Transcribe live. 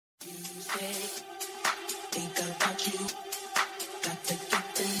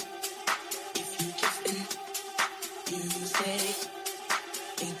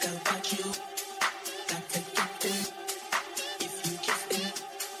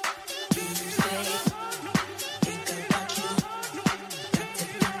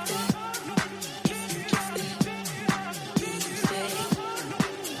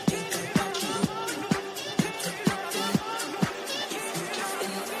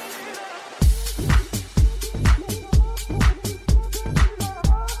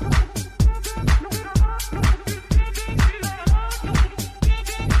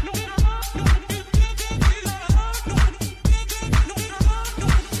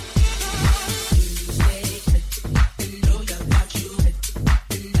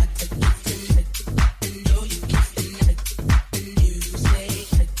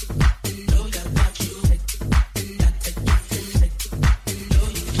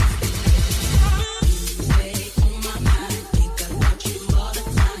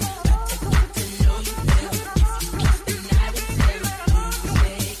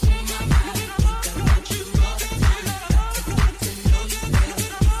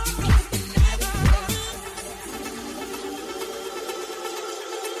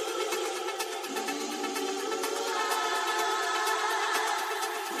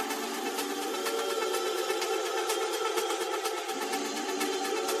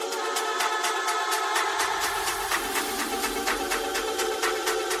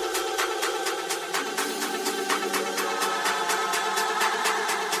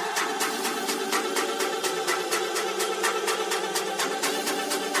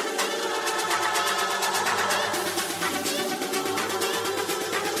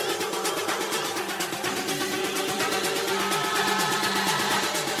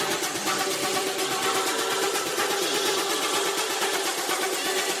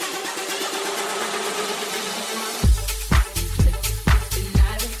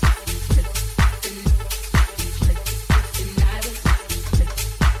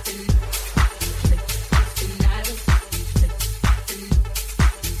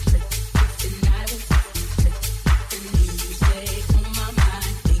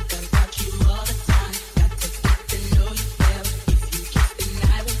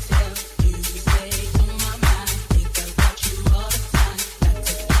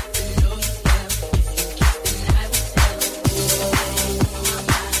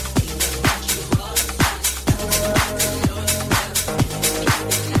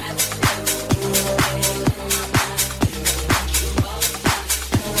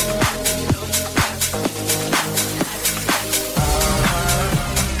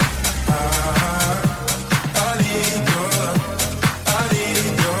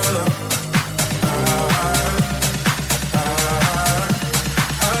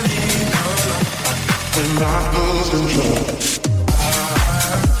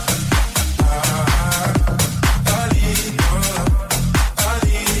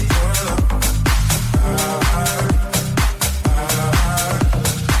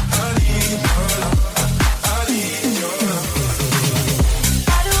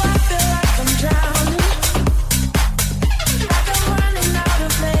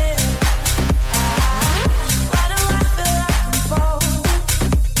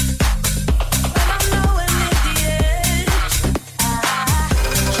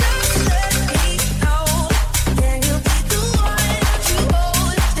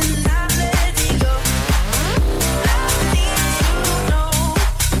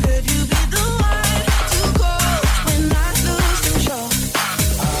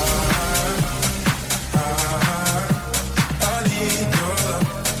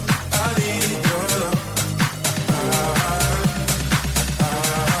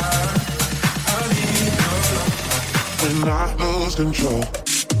control.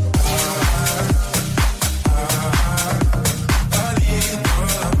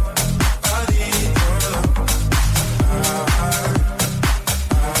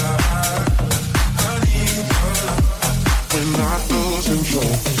 When I lose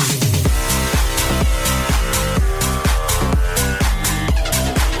control.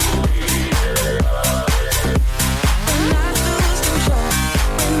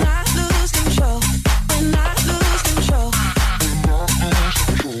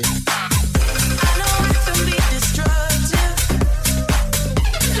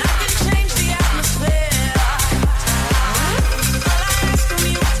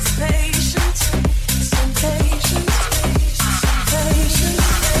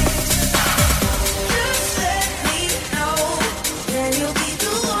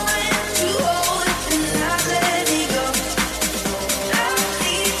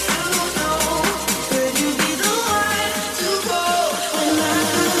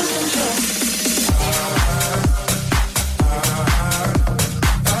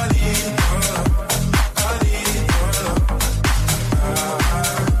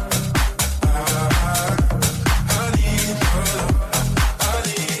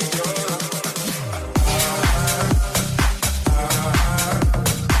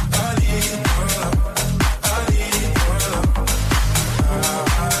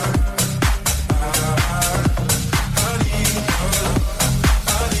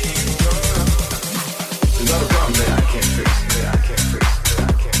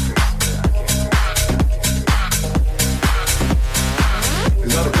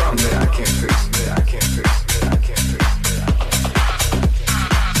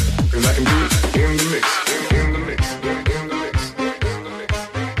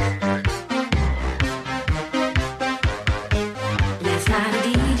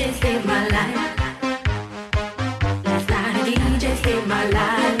 saved my life. Last night a DJ saved my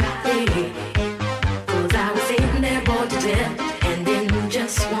life. Yeah. 'Cause I was sitting there bored to death, and then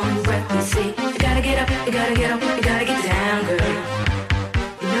just one breath he said, you gotta get up, you gotta get up, you gotta get down, girl.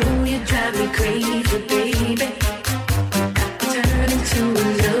 You know you drive me crazy, baby. Got to turn into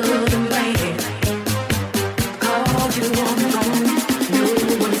another man. Called you on the phone, no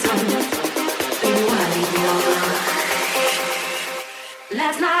one's home. Baby, why leave me all alone?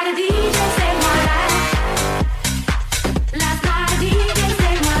 Last night a DJ saved my life. Last night a DJ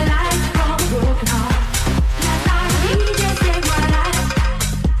saved my life from a broken heart. Last night a DJ saved my life.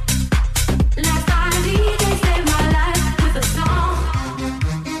 Last night a DJ saved my life with a song.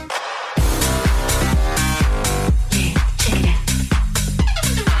 Yeah, check it out.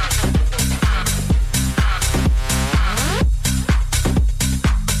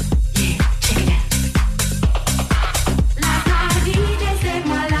 Yeah, check it out. Last night a DJ saved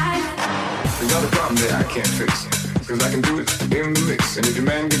my life. There's not a problem that I can't fix, 'cause I can do it in the mix. And if your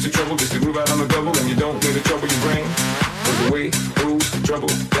man gets in trouble, just to move out on the double, and you don't let it trouble your brain. 'Cause the way goes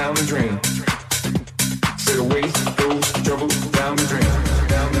trouble down the drain. Say the way goes trouble down the drain.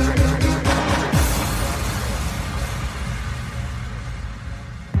 Down the drain.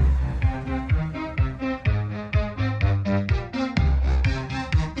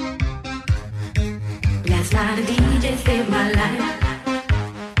 Last night a DJ saved my life.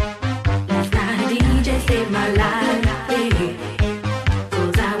 Last night a DJ saved my life. Yeah.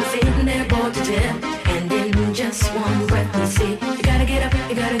 'Cause I was sitting there bored to death, and then just one breath he said, you gotta get up,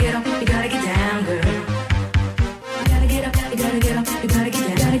 you gotta get up, you gotta get down, girl. You gotta get up, you gotta get up, you gotta get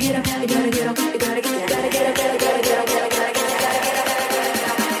down. You gotta get up, you gotta get up, you gotta get down. You gotta get up, you gotta get up, you gotta get down.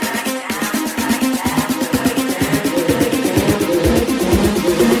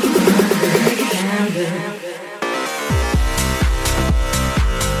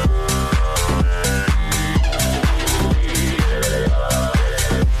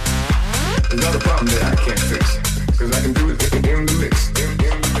 There's not a problem that I can't fix, 'cause I can do it in the mix. In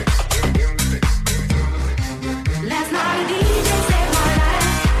the mix. In the mix. Last night a DJ saved my life.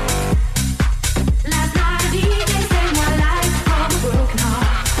 Last night a DJ saved my life from a broken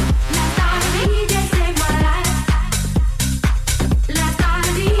heart. Last night a DJ saved my life. Last night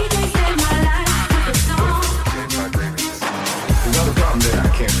a DJ saved my life with a song. There's not a problem that I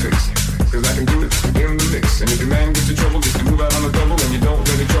can't fix, 'cause I can do it in the mix. And if your man gets in trouble, just to move out on the double, and you don't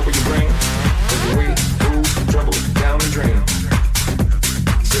let it trouble your brain. 'Cause the way goes trouble down the drain.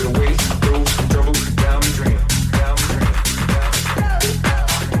 Say the way goes trouble down the drain. Down the drain.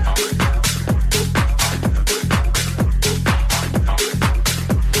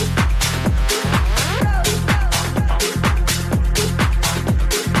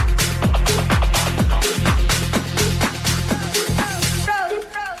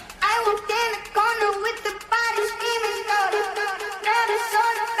 I walked in the corner with the body screaming, go, go, go.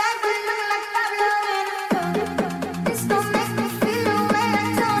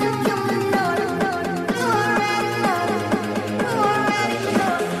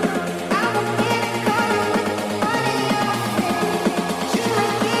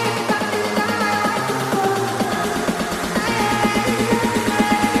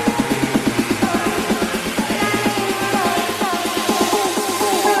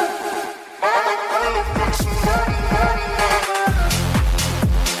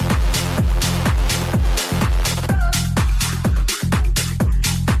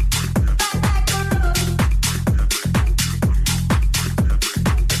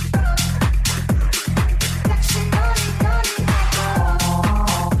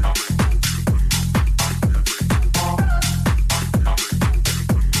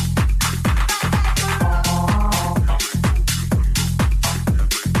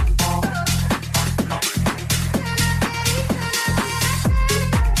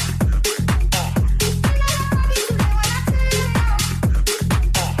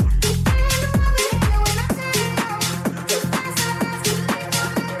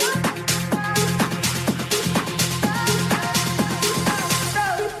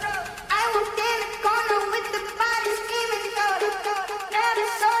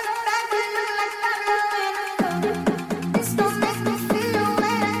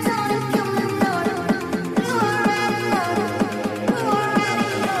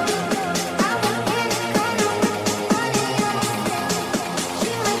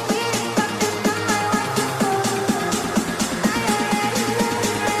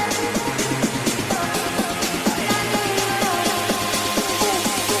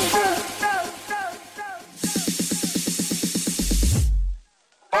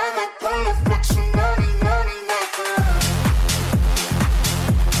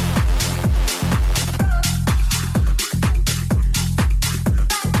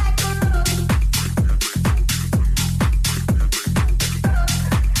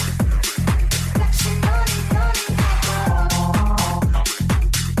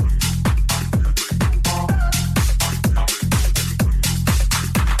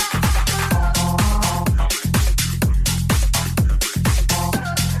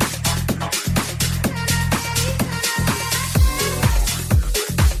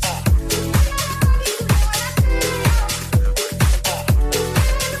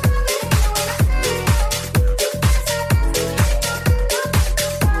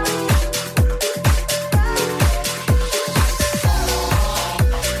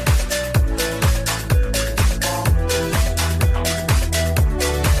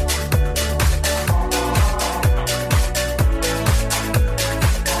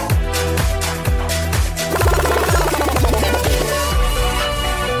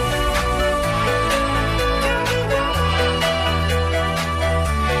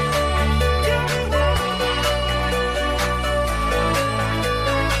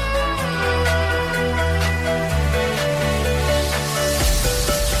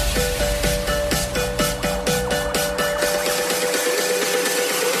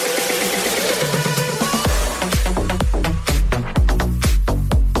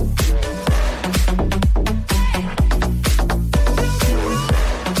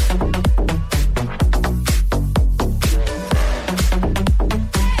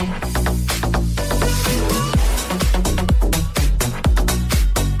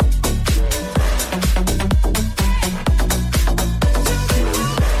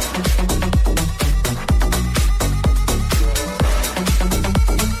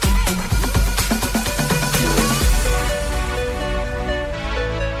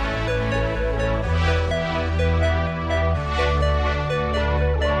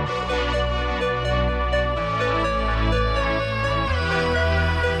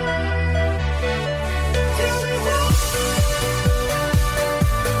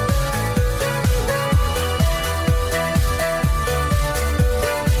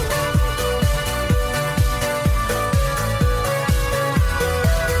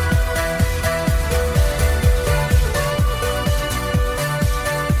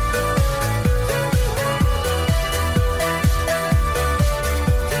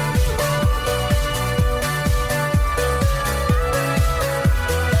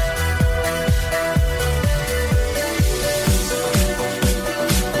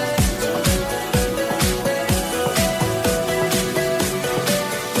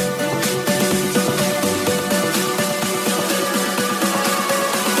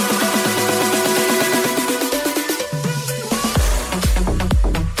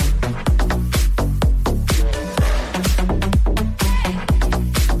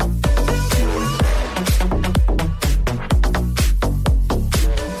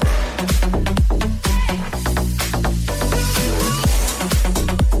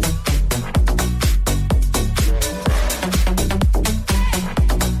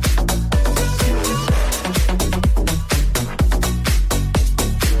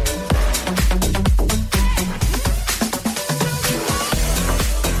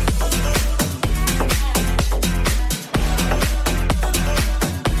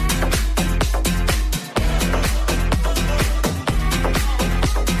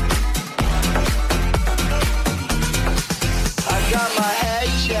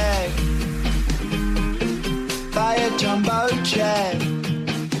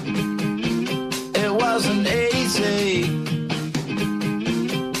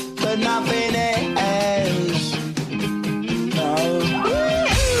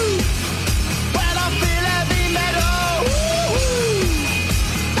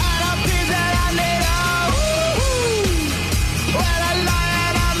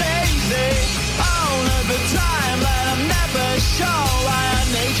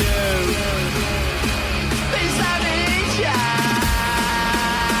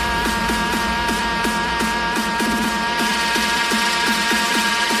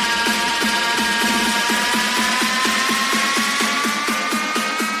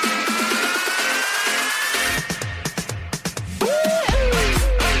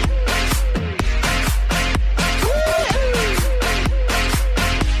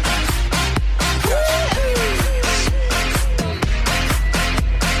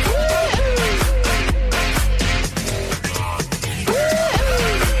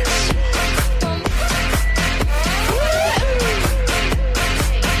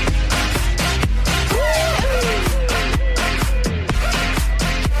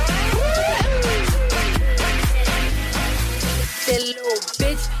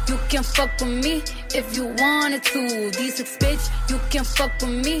 you can fuck with me if you wanted to. D6 bitch, you can fuck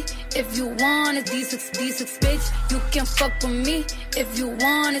with me if you wanted. D6 bitch, you can fuck with me if you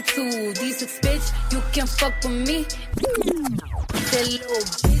wanted to. D6 bitch, you can fuck with me. That little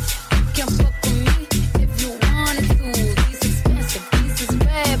bitch, you can fuck with me if you wanted to. These expensive, these is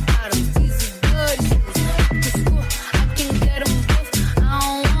red bottoms, these is good shoes. This cool, I can get them both, I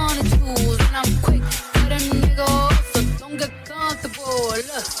don't wanna choose. And I'm quick, cut a nigga off, so don't get comfortable.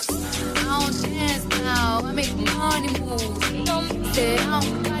 Look, I don't dance now, I make money move. Don't say I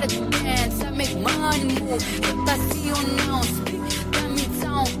don't gotta dance, I make money move. If I see you now speak, that means I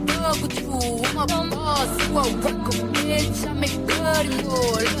don't fuck with you. I'm a boss, you a worker, bitch, I make bloody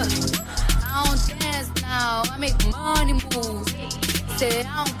move. Look, I don't dance now, I make money move. Say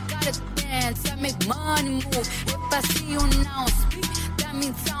I don't gotta dance, I make money move. If I see you now speak, that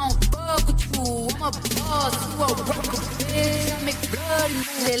means I don't fuck with you. I'm a boss, you a worker, bitch, I make bloody move.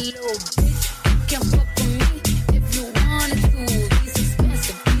 That little bitch, you can fuck with me if you wanted to. These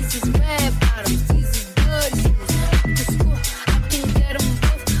expensive, these is red bottoms, these is good shoes. This cool, I can get them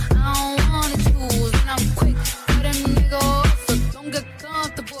both, I don't wanna choose. And I'm quick, cut a nigga off, so don't get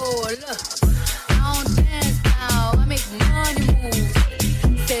comfortable. Look, I don't dance now, I make money move.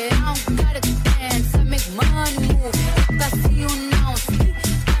 Say I don't gotta dance, I make money move. If I see you now speak,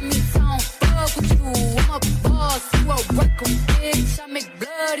 that means I don't fuck with you. I'm a boss, you a worker, bitch, I make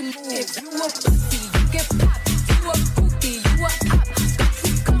bloody move. If you a pussy, you get popped. You a cookie, you a op. Don't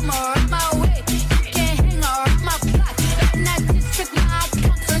you come around my way, you can't hang around my block. And I just check my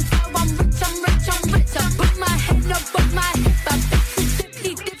account, turns out I'm rich, I'm rich, I'm rich. I put my head above my hip, I bet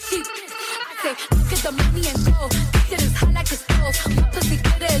you dipsy, bitch. I say, I'll get the money and go. This shit is hot like a stove. My pussy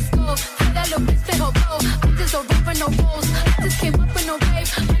good as gold. Tell that little bitch to her roll. I just don't rip no rolls. I just came up in no rave.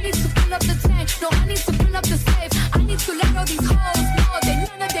 I need to pull up the tank. No, I need to pull up the safe. I need to let all these hoes know that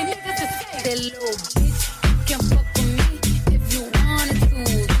none of them niggas is safe. That little bitch, you can fuck with me if you wanted to.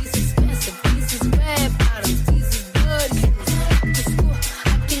 These expensive, these is red bottoms, these is good shoes. This cool,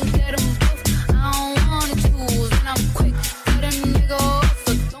 I can get them both, I don't wanna choose. And I'm quick, cut a nigga off,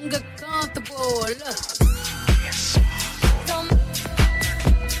 so don't get comfortable. Look.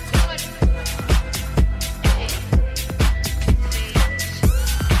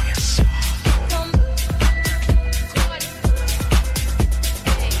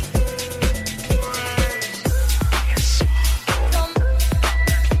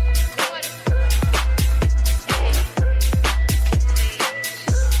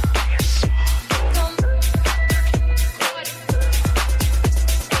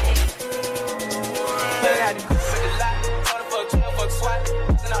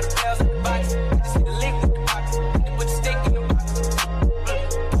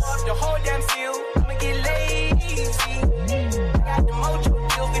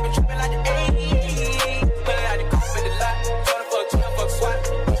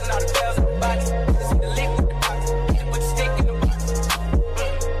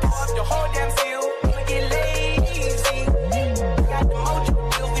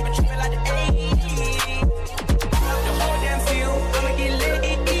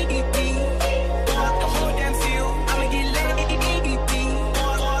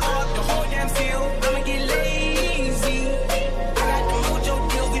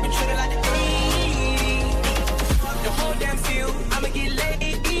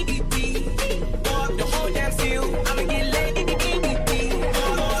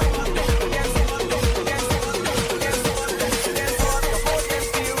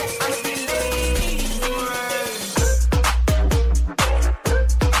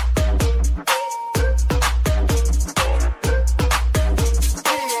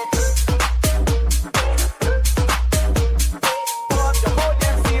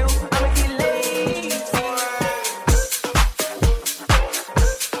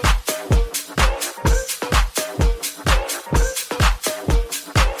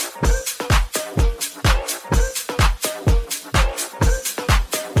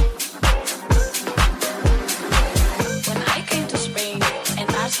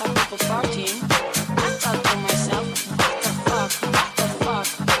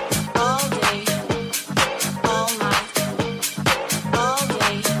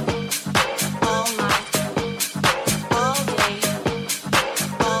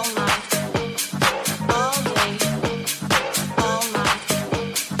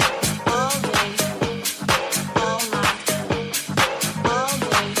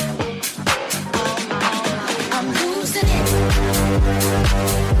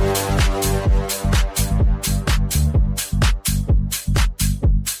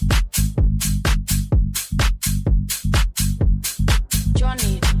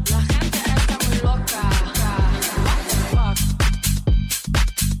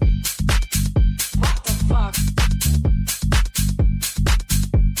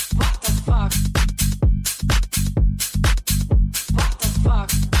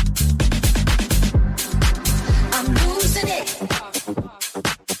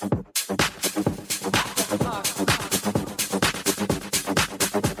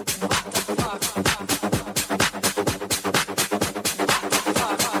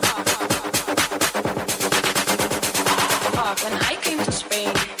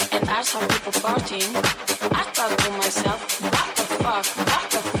 saw people partying, I thought to myself, what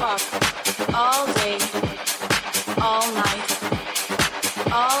the fuck, all day, all night,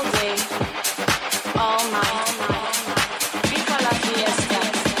 all day, all night, viva la fiesta,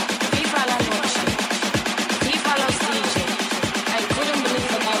 viva la noche, viva los DJ. I couldn't believe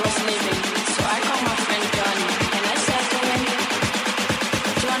that I was living, so I called my friend Johnny, and I said to him,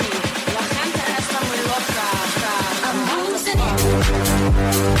 Johnny, la gente está muy loca, I'm losing it.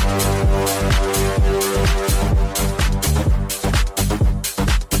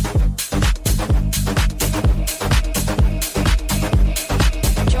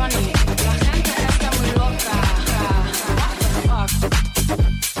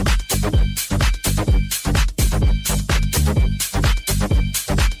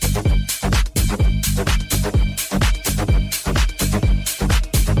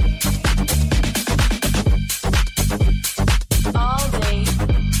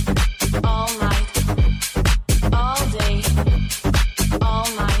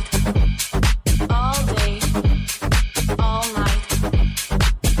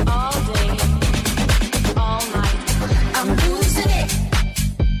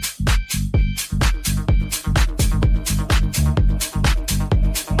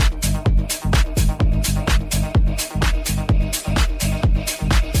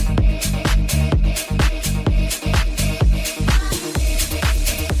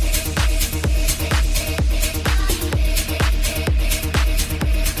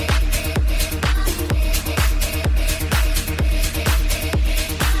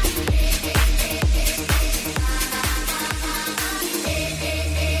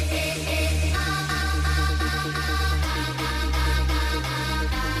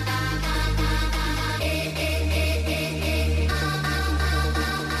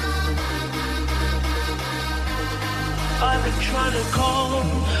 I've been trying to call.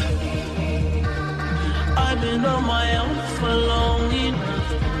 I've been on my own for long enough.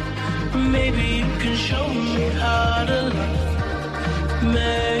 Maybe you can show me how to love.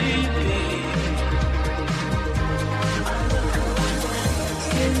 Maybe.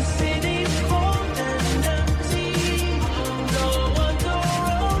 Since city's cold and empty, no one's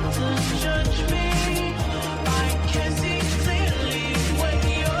around to judge me. I can see clearly when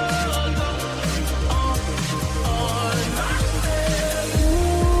you're gone. On my bed,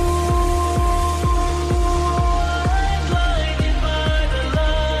 I'm blinded by the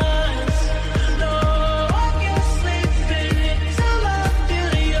lights. No, I can't sleep until I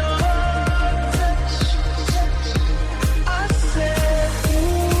feel your touch. I said,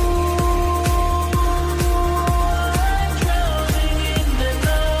 I'm drowning in the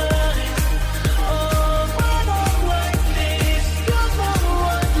night. Oh, when I'm like this, you're the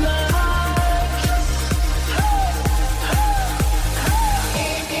one like just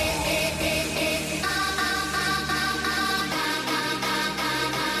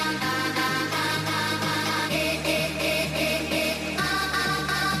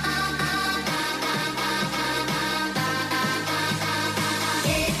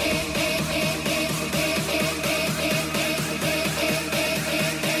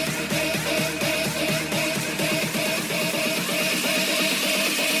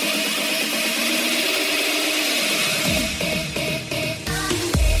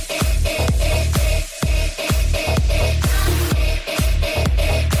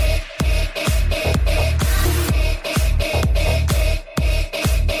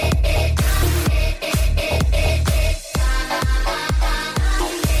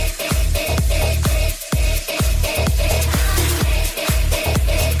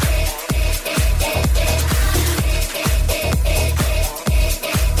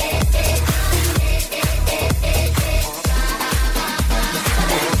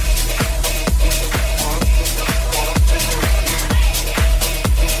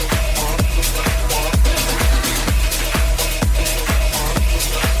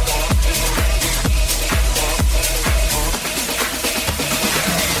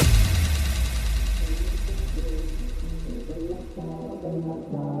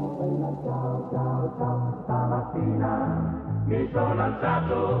Stamattina mi sono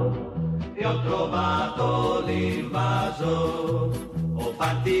alzato e ho trovato l'invaso. Oh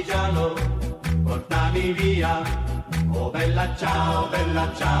partigiano, portami via. Oh bella ciao,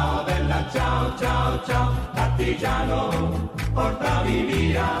 bella ciao, bella ciao, ciao, ciao. Partigiano, portami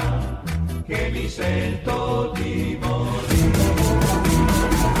via, che mi sento di morire.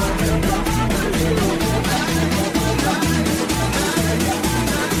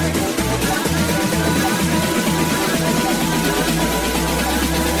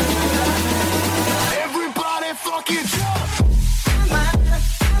 everybody fucking jump.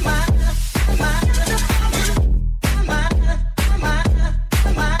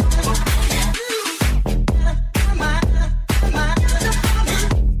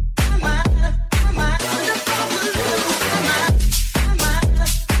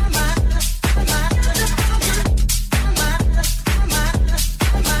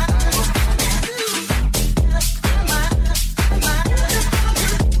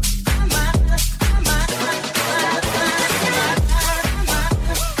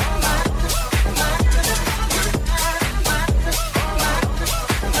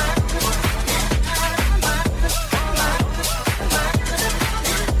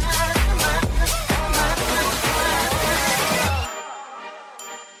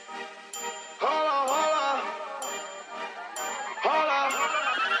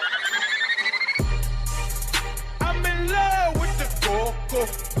 coco.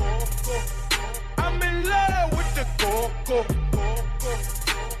 I'm in love with the coco.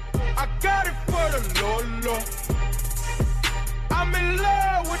 I got it for the Lolo. I'm in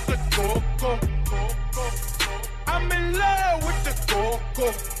love with the coco. I'm in love with the coco.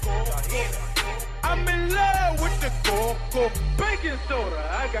 I'm in love with the coco. Baking soda,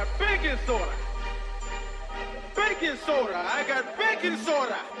 I got baking soda. Baking soda, I got baking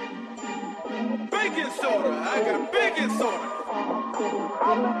soda. Baking soda, I got baking soda.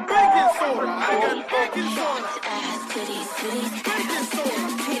 Baking soda, I got baking soda. Baking soda, baking soda,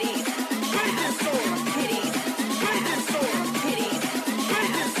 baking soda, baking soda, baking soda,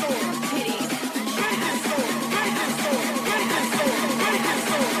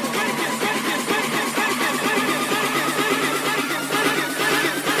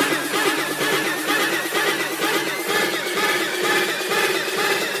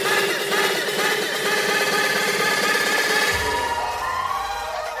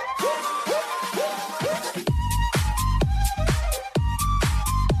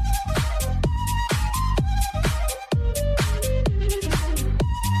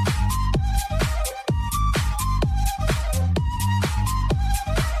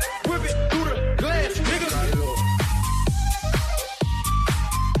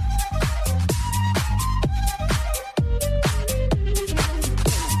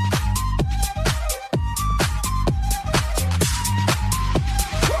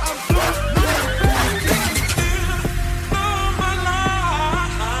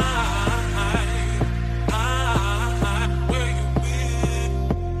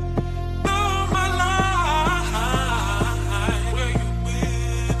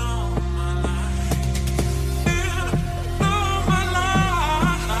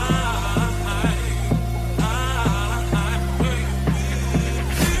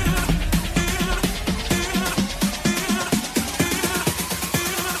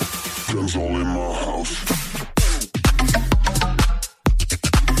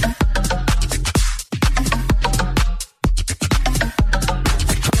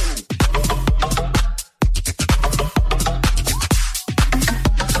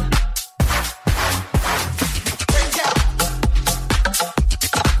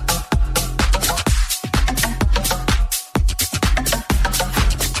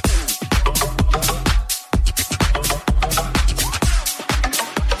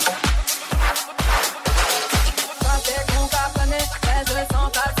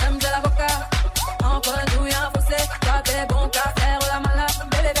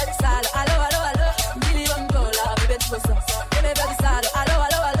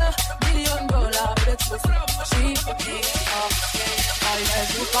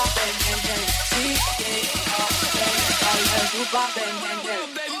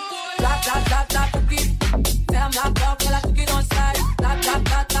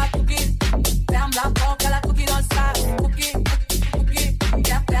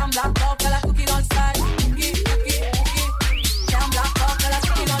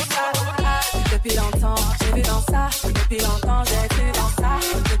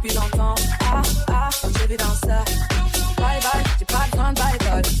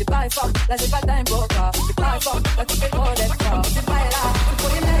 Là j'ai pas time pour toi, c'est pas fort, là tu fais trop d'efforts. C'est pas là, c'est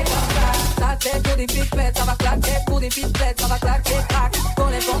pour les mecs comme ça. Ça fait pour des pipettes, ça va claquer. Pour des pipettes, ça va claquer, crack. Pour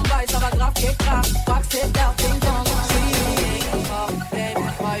les bombes, ça va grave, crack. Crack c'est leur ping pong. J'suis fort, baby,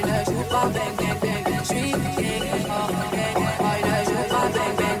 moi ne joue pas, bang, bang, bang, bang. J'suis fort, baby, moi ne joue pas,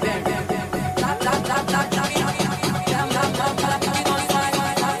 bang, bang, bang, bang, bang. Clap, clap, clap, clap, clap. Ferme la porte, la cookie dans le slide.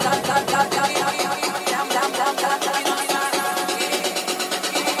 Clap, clap, clap, clap, clap.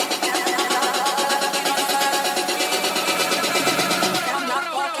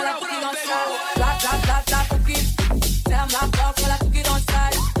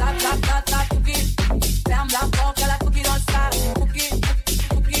 Ferme la porte, la cookie dans le slide.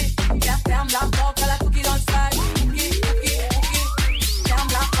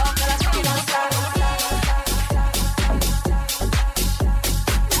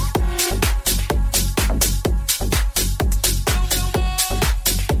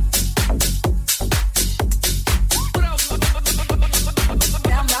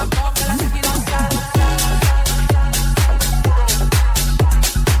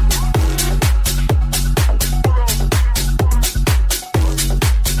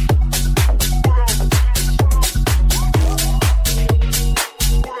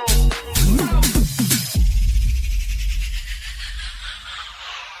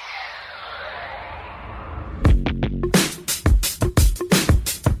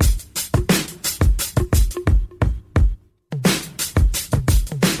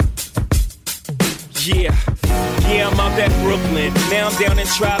 out that Brooklyn, now I'm down in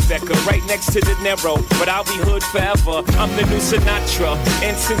Tribeca, right next to the Narrow, but I'll be hood forever. I'm the new Sinatra,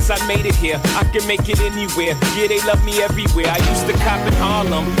 and since I made it here, I can make it anywhere. Yeah, they love me everywhere. I used to cop in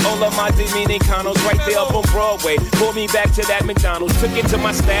Harlem, all of my Dominicanos right there up on Broadway. Pulled me back to that McDonald's, took it to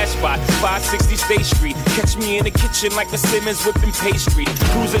my stash spot, 560 State Street. Catch me in the kitchen like the Simmons whipping pastry.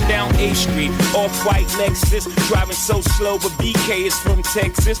 Cruising down A Street, off-white Lexus, driving so slow, but BK is from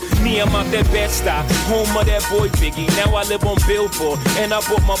Texas. Me, I'm out that Bed-Stuy, home of that boy Biggie. Now I live on Billboard, and I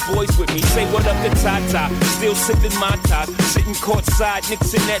brought my boys with me. Say what up to Tata, still sipping my top, sitting courtside,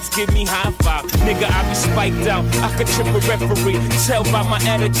 Knicks and Nets give me high five. Nigga, I be spiked out, I could trip a referee. Tell by my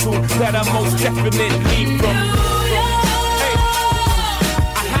attitude that I most definitely from.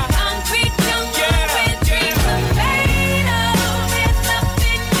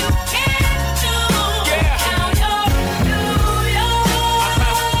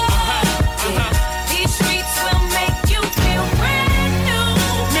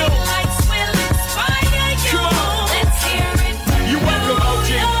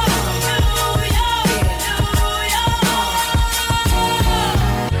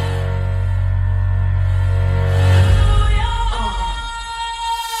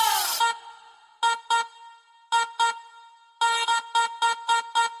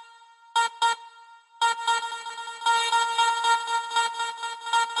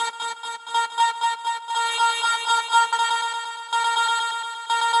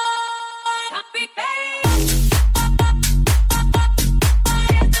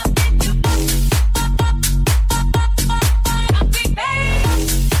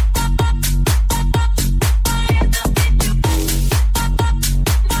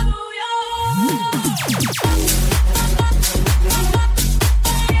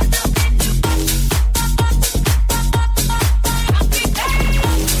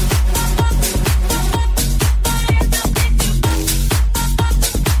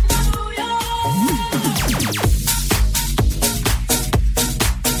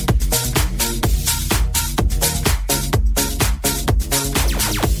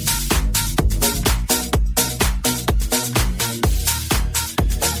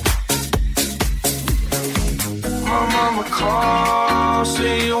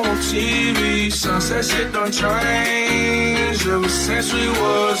 That shit done changed. Ever since we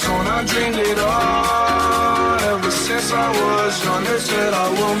was on, I dreamed it all. Ever since I was young, they said I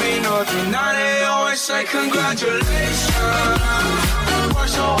will mean nothing. Now they always say congratulations. Worked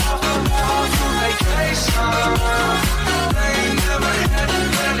so hard from home to vacation. They ain't never had the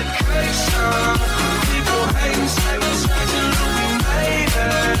dedication. People hating, say we're changing, look, we made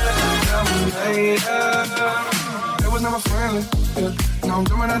it. Now we made it. They was never friendly, yeah. Now I'm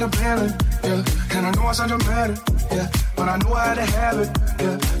jumping out of building, yeah. And I know I sound dramatic, yeah. But I knew I had to have it,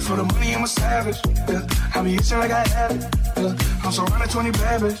 yeah. For the money, I'm a savage, yeah. I be itching like I have it, yeah. I'm surrounded 20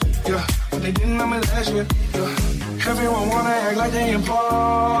 babies, yeah. But they didn't know me last year, yeah. Everyone wanna act like they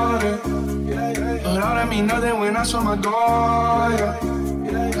important, but all that mean nothing when I saw my door, yeah.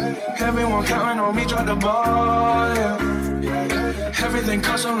 Everyone counting on me, drop the ball, yeah. Everything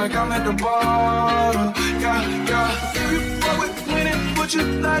custom like I'm at the bottom, yeah, yeah. If you fuck with winning, would you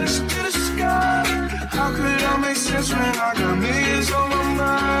light us to the sky? How could I make sense when I got millions on my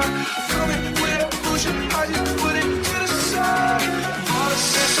mind? Coming with a bullshit, I just put it to the side. All the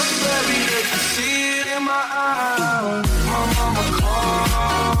sense of baby, they can see it in my eyes. My mama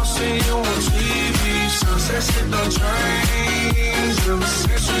called, see you on TV. Sunset shit done changed. Ever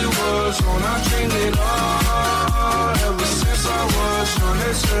since we was on, I dreamed it all. Ever since I was young,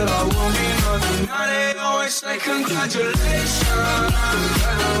 they said I won't be nothing. Now they always say congratulations.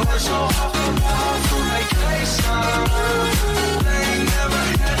 Worked so hard from home to vacation. They ain't never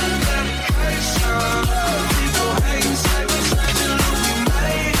had the dedication. People hating, say we're changing, look, we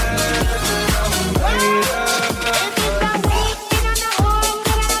made it. We made it.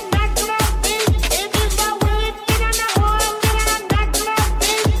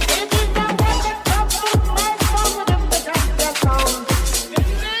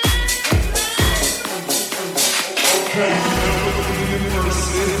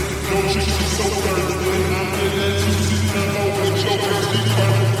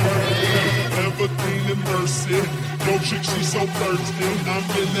 Chick, she so thirsty. I'm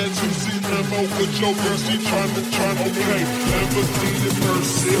in that 2C limo with your girl, she tryna, okay. Lamborghini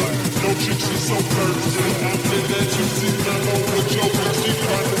Mercy. No chick, she so thirsty. I'm in that 2C limo with your girl, she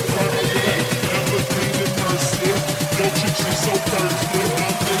tryna, okay. Lamborghini Mercy. No chick, she so thirsty.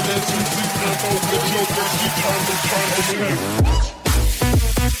 I'm in that 2C limo with your girl, she tryna, okay.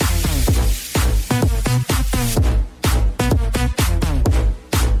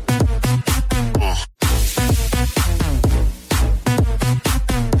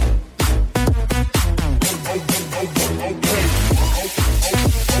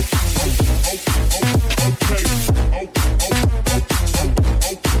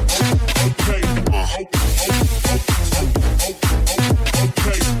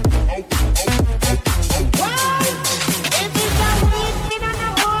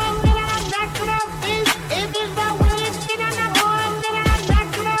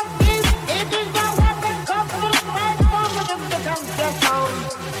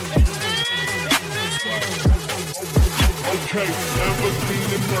 Okay,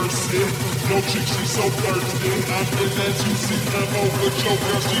 Lamborghini Mercy. No chick, she so thirsty. I'm in that juicy ammo with your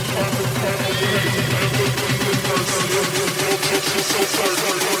girl, she trying to run away. Lamborghini Mercy. No chick, she so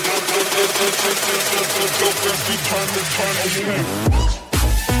thirsty. I'm in that juicy ammo with your girl, she trying to run away.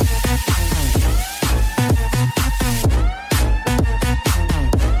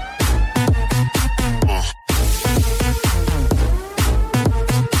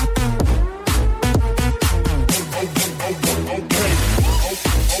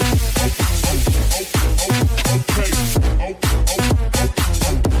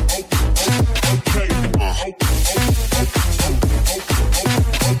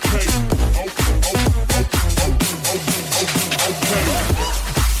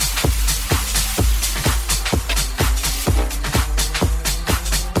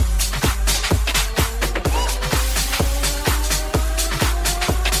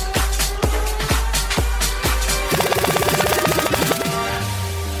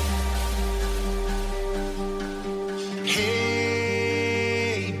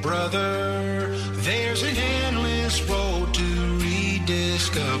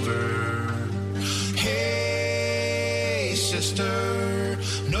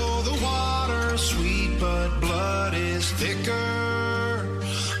 Know the water's sweet, but blood is thicker.